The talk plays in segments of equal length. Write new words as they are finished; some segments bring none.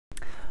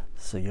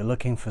So you're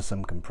looking for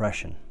some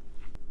compression.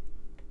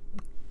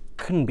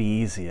 Couldn't be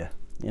easier,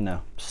 you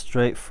know,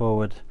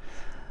 straightforward.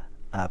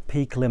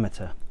 Peak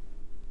limiter,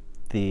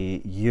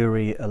 the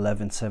Urei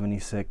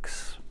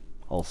 1176,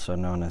 also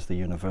known as the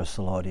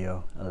Universal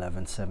Audio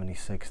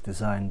 1176,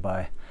 designed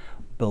by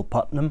Bill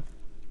Putnam.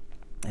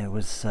 It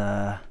was,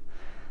 I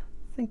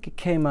think it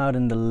came out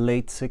in the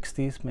late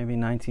 60s, maybe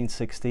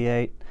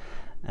 1968,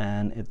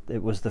 and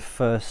it was the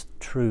first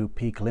true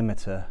peak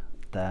limiter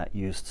that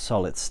used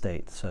solid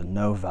state, so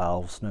no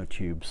valves, no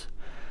tubes,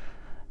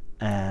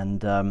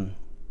 and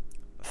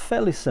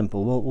fairly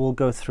simple. We'll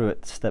go through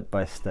it step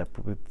by step.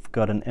 We've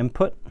got an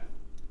input,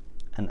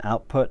 an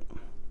output,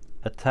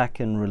 attack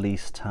and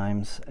release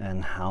times,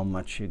 and how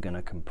much you're going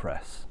to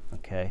compress.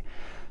 Okay,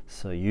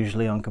 so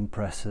usually on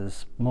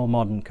compressors, more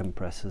modern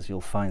compressors,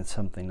 you'll find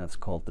something that's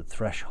called the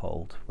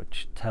threshold,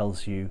 which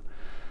tells you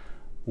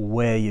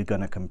where you're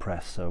going to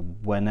compress. So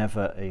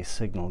whenever a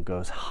signal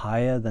goes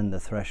higher than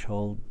the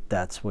threshold,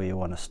 that's where you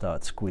want to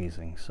start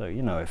squeezing. So,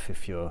 you know,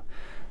 if you're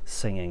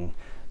singing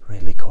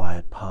really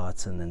quiet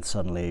parts and then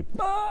suddenly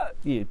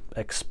you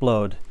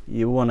explode,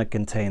 you want to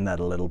contain that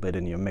a little bit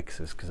in your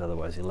mixes, because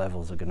otherwise your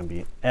levels are going to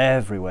be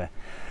everywhere.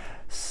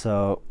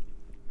 So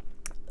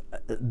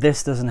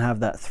this doesn't have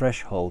that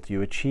threshold.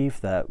 You achieve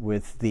that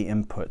with the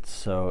input.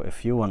 So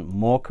if you want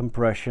more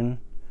compression,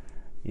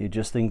 you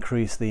just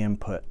increase the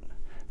input.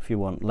 If you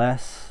want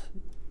less,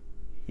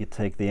 you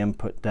take the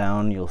input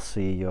down. You'll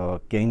see your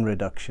gain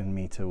reduction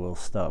meter will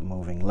start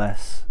moving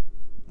less.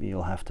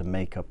 You'll have to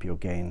make up your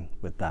gain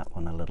with that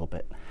one a little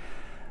bit.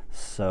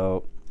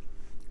 So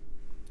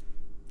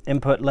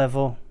input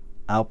level,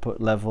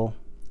 output level,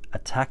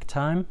 attack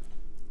time,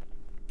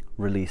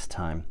 release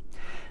time.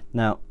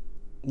 Now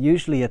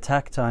usually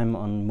attack time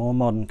on more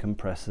modern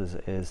compressors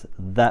is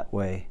that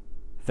way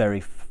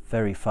very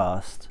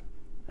fast,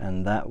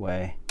 and that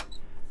way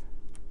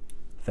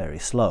very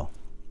slow.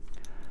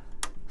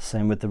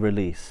 Same with the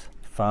release,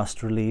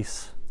 fast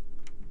release,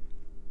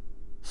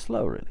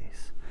 slow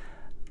release.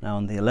 Now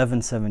on the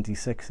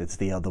 1176 it's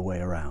the other way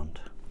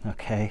around.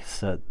 Okay,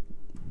 so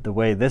the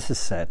way this is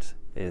set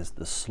is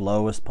the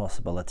slowest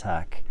possible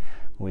attack.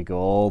 We go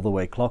all the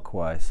way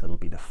clockwise, it'll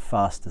be the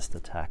fastest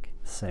attack.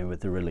 Same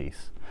with the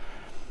release.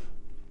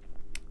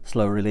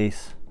 Slow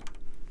release,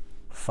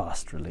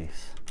 fast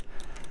release.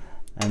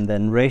 And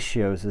then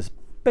ratios is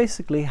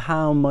basically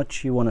how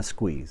much you want to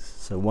squeeze.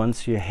 So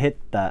once you hit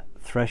that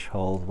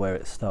threshold where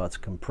it starts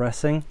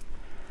compressing,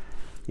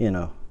 you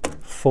know,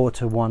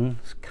 4:1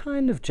 is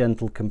kind of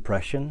gentle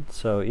compression.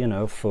 So, you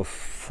know, for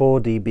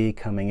 4 dB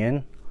coming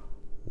in,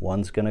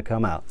 1's going to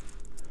come out.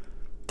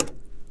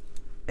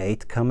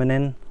 8 coming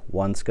in,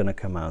 1's going to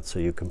come out. So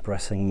you're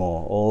compressing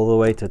more, all the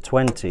way to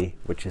 20,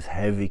 which is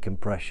heavy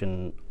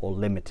compression or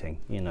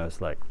limiting. You know,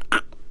 it's like,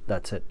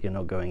 that's it, you're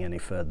not going any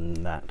further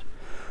than that.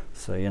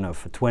 So, you know,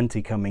 for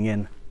 20 coming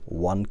in,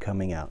 1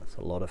 coming out. It's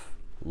a lot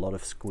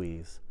of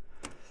squeeze.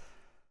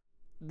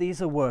 These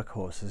are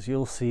workhorses.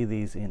 You'll see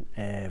these in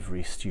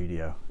every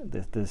studio.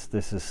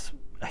 This is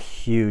a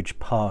huge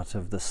part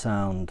of the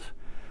sound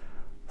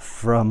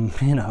from,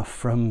 you know,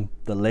 from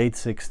the late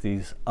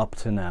 60s up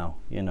to now.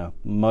 You know,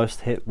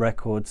 most hit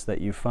records that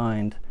you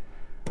find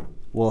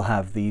will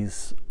have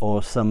these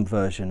or some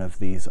version of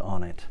these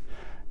on it.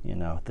 You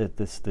know,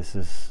 this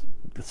is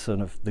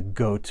sort of the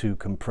go-to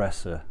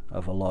compressor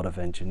of a lot of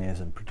engineers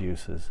and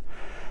producers.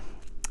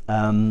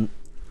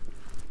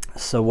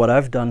 So what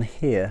I've done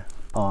here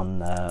on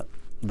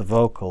the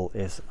vocal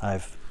is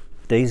I've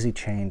daisy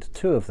chained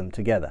 2 of them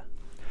together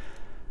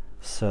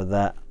so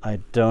that I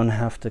don't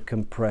have to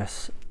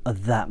compress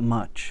that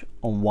much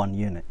on one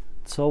unit.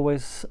 It's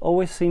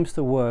always seems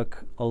to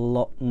work a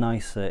lot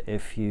nicer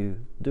if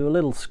you do a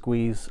little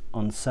squeeze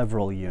on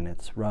several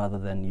units rather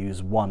than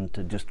use one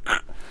to just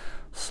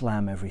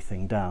slam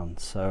everything down.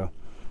 So,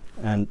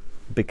 and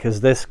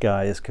because this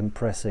guy is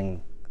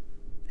compressing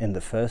in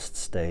the first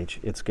stage,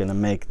 it's going to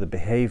make the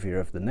behavior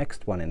of the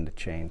next one in the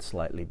chain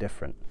slightly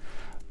different,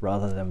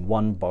 rather than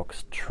one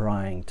box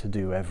trying to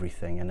do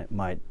everything, and it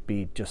might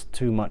be just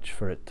too much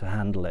for it to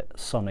handle it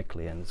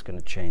sonically, and it's going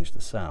to change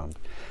the sound.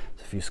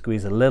 So if you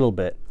squeeze a little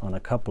bit on a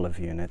couple of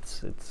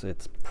units,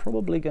 it's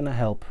probably going to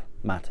help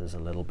matters a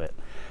little bit.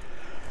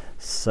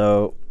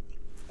 So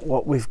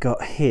what we've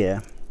got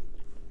here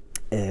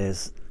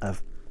is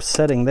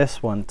setting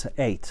this one to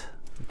 8,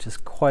 which is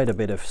quite a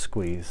bit of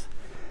squeeze,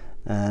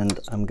 and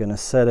I'm going to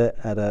set it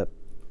at a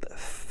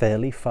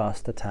fairly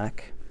fast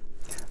attack.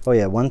 Oh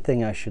yeah, one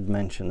thing I should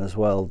mention as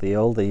well, the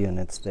older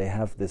units, they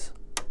have this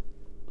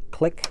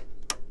click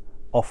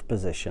off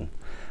position,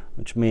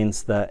 which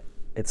means that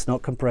it's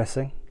not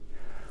compressing,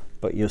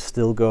 but you're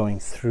still going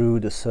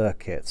through the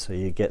circuit, so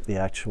you get the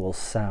actual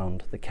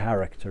sound, the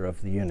character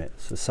of the unit.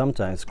 So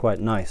sometimes it's quite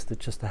nice to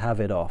just to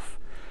have it off,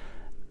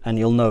 and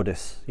you'll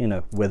notice, you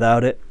know,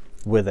 without it,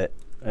 with it,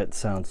 it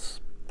sounds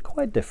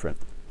quite different.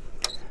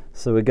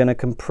 So we're going to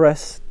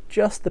compress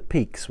just the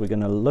peaks. We're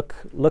going to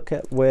look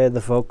at where the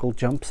vocal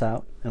jumps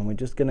out, and we're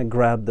just going to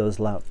grab those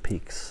loud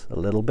peaks a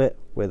little bit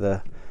with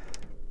a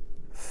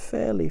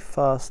fairly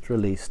fast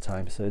release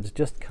time. So it's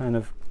just kind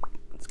of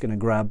going to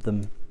grab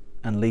them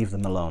and leave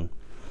them alone.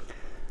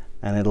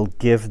 And it'll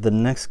give the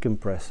next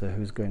compressor,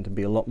 who's going to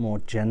be a lot more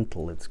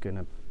gentle, it's going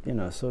to, you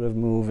know, sort of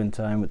move in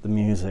time with the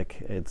music.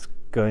 It's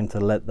going to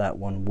let that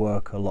one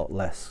work a lot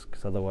less,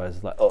 because otherwise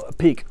it's like, oh, a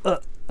peak,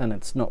 and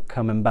it's not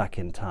coming back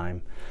in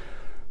time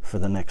for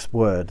the next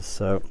word.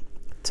 So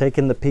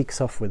taking the peaks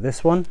off with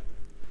this one,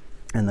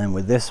 and then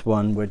with this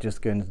one we're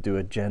just going to do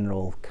a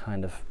general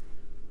kind of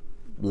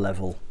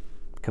level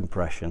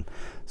compression.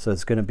 So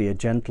it's going to be a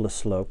gentler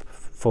slope,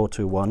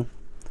 4-2-1,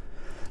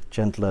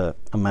 gentler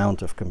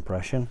amount of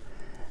compression,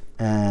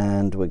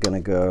 and we're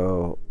going to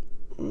go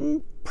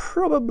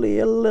probably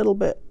a little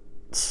bit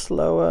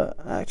slower.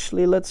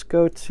 Actually, let's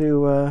go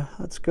to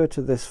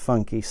this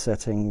funky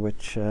setting,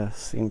 which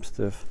seems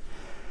to have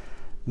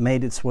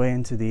made its way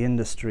into the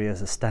industry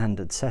as a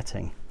standard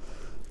setting.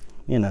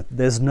 You know,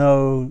 there's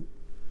no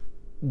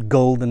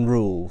golden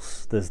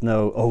rules. There's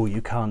no, oh,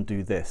 you can't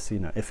do this. You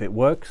know, if it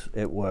works,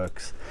 it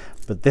works.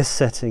 But this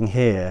setting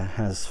here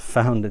has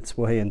found its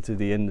way into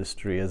the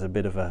industry as a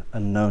bit of a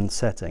known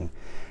setting.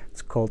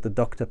 It's called the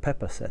Dr.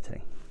 Pepper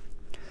setting.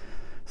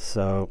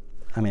 So,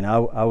 I mean,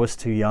 I was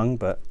too young,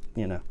 but,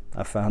 you know,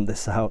 I found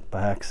this out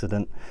by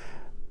accident.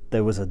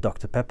 There was a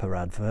Dr. Pepper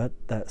advert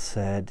that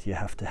said you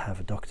have to have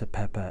a Dr.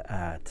 Pepper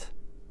at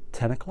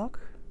 10 o'clock,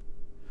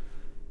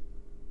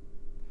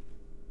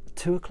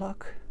 2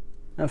 o'clock,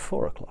 and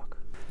 4 o'clock.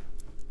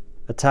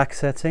 Attack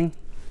setting,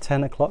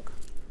 10 o'clock.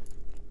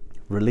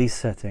 Release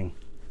setting,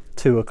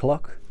 2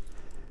 o'clock,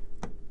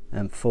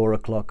 and 4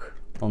 o'clock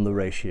on the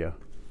ratio.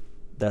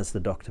 That's the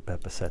Dr.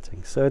 Pepper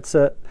setting. So it's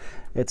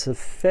a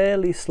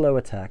fairly slow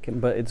attack,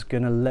 but it's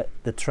going to let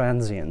the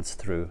transients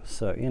through.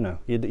 So, you know,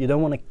 you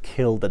don't want to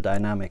kill the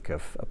dynamic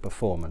of a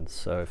performance.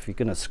 So if you're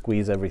going to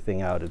squeeze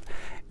everything out,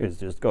 it's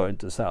just going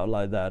to sound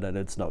like that, and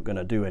it's not going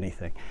to do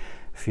anything.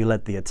 If you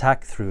let the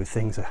attack through,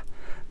 things are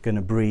going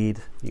to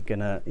breed. You're going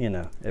to, you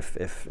know,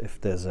 if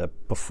there's a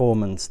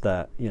performance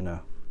that, you know,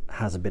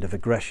 has a bit of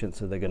aggression,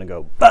 so they're going to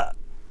go, bah!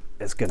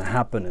 It's going to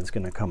happen, it's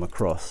going to come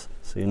across.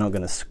 So you're not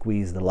going to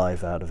squeeze the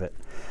life out of it.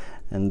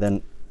 And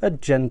then a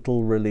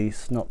gentle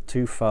release, not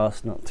too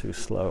fast, not too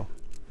slow.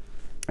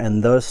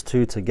 And those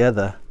two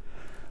together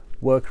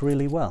work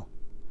really well.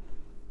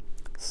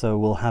 So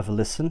we'll have a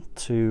listen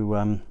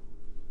to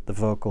the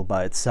vocal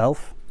by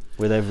itself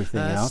with everything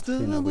out.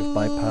 You know, we've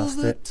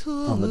bypassed it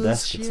on the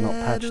desk, it's not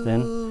patched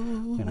in.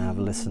 We're going to have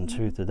a listen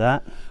to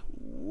that.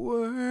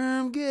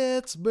 Worm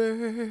gets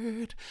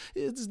bird,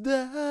 it's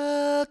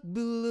dark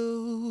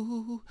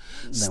below.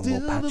 Then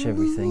we'll patch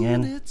everything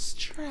in,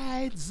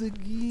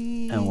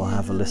 and we'll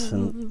have a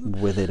listen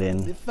with it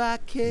in,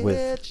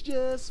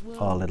 with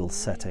our little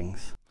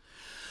settings.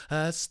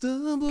 You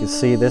can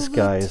see this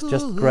guy is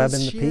just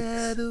grabbing the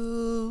peaks.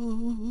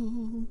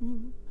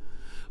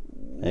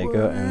 There you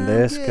go, and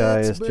this guy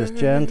is just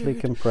gently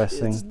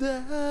compressing,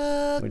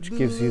 which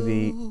gives you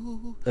the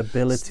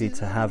ability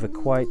to have a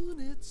quite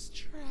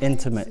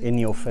intimate,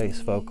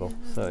 in-your-face vocal.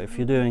 So if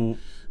you're doing,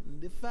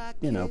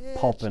 you know,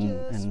 pop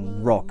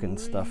and rock and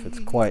stuff, it's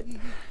quite,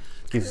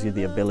 gives you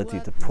the ability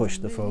to push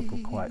the vocal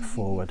quite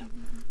forward,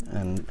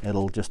 and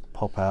it'll just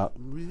pop out.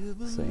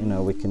 So, you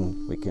know, we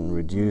can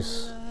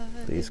reduce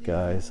these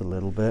guys a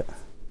little bit.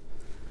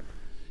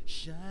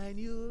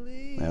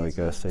 There we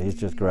go. So he's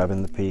just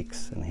grabbing the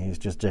peaks, and he's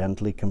just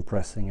gently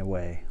compressing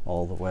away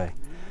all the way,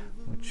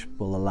 which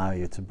will allow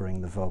you to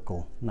bring the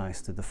vocal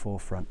nice to the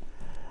forefront.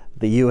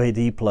 The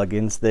UAD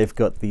plugins, they've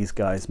got these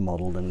guys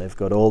modeled, and they've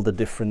got all the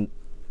different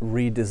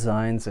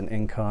redesigns and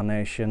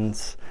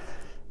incarnations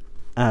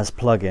as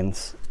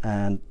plugins.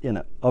 And, you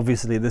know,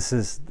 obviously this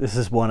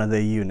is one of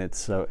their units,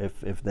 so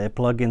if their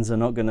plugins are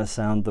not going to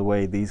sound the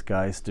way these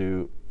guys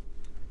do,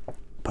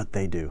 but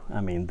they do.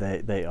 I mean,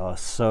 they are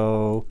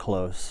so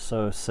close,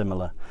 so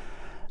similar.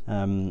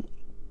 Not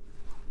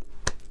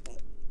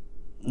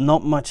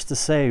much to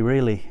say,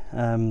 really.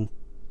 You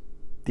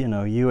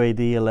know,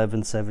 UAD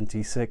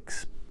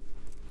 1176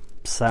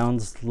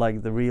 sounds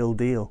like the real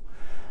deal.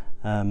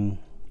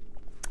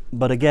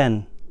 But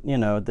again, you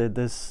know,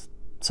 there's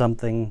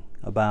something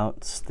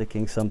about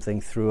sticking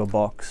something through a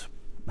box,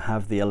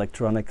 have the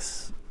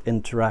electronics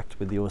interact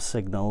with your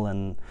signal,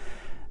 and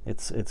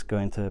it's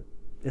going to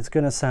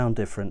sound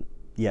different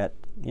yet,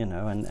 you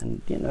know,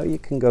 and you know, you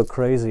can go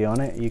crazy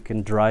on it. You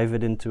can drive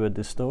it into a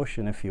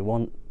distortion if you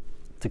want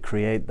to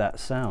create that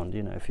sound.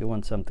 You know, if you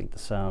want something to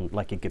sound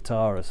like a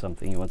guitar or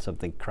something, you want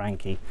something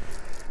cranky,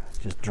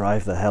 just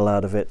drive the hell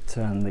out of it,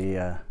 turn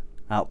the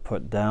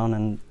output down,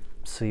 and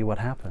see what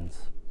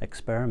happens.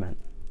 Experiment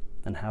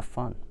and have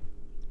fun.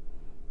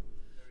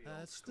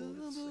 It's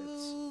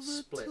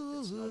split,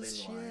 it's not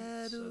in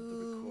line, so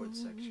the record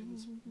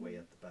section's way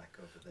at the back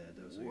over there.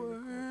 Those are your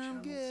record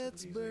channels,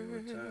 so these are your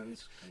returns,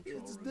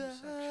 control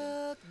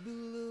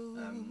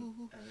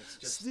room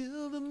section.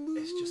 And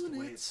it's just the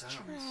way it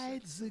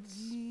sounds. It's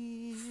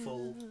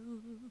full,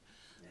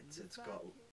 it's got